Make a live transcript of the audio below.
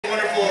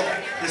wonderful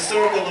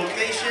historical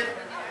location.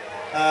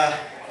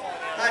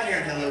 Not here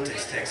in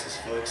Helotes, Texas,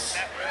 folks.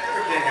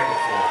 Never been here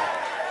before.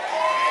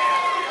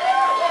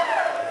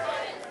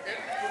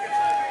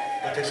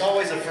 But there's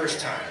always a first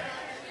time.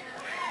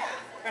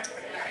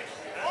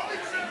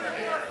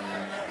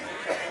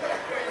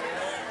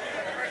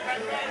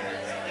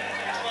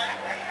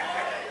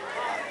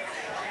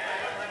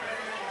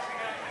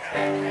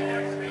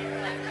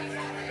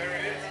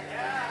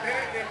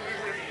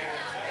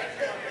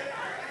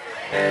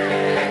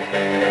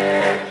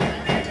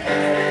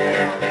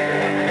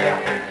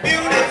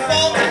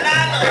 Beautiful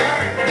Delilah,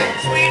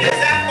 sweet as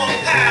apple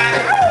pie,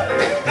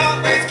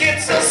 always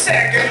gets a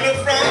second look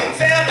from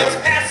fellas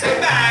passing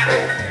by.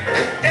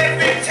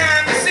 Every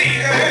time you see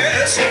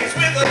her, she's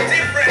with a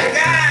different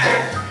guy.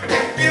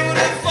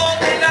 Beautiful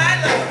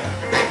Delilah,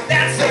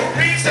 that's the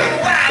reason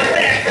why I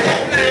let go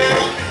now.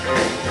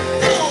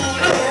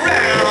 Fool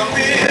around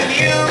with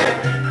you.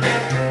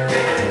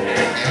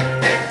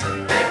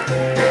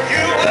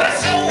 You are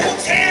so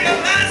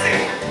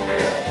tantalizing,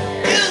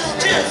 you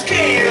just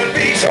can't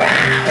be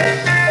tried.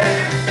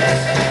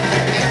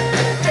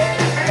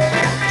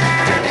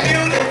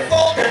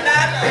 Beautiful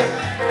Delilah,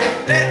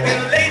 let me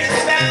lay this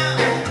down,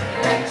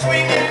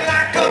 swinging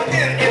like a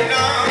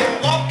pendulum,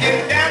 walking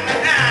down the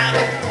aisle.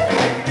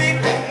 Big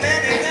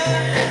romantic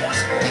eyes,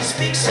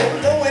 speak so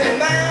low and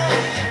mild,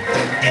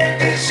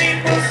 and she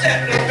will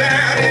settle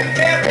down and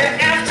carry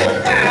after a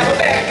while.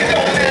 Back it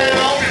on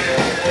now.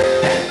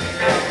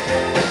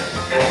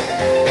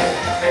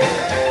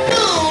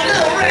 Fool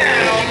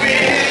around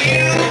with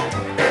you.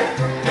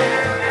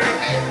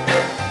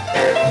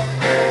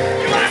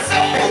 You are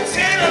so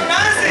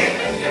tantalizing,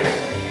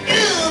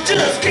 you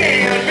just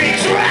can't be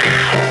tried.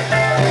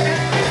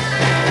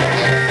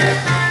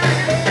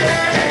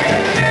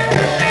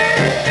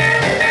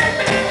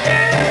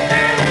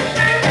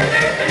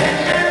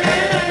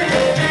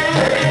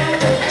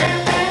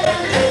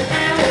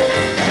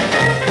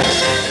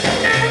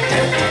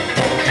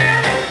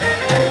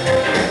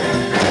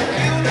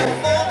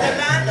 Beautiful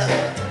Delilah,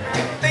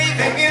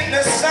 bathing in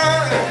the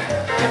sun,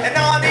 an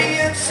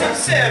audience of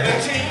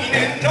 17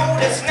 and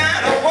notice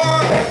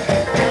 901.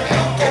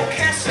 Uncle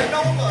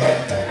Casanova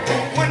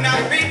would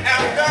not be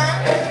outdone.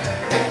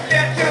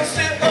 Let him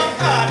sit up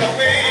hard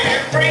away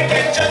and break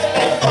it just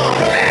for fun.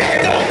 Back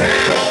it up now.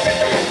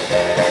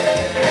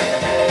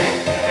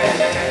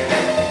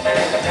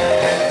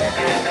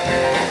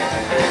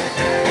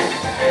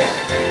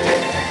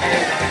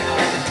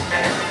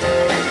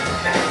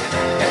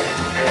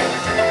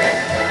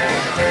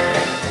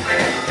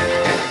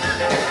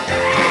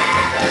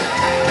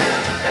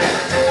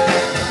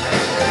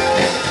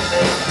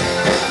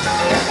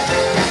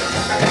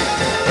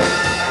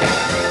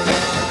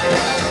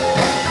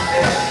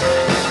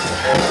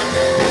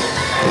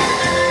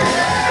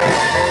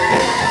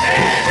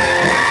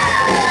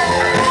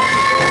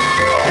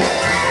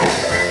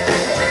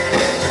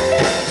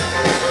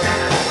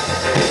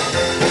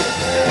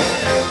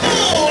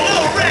 Fool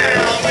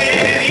around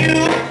with you.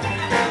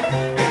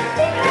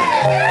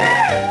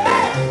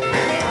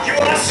 You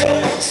are so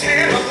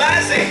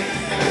tantalizing,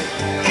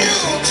 you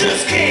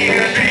just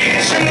can't be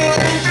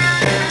true.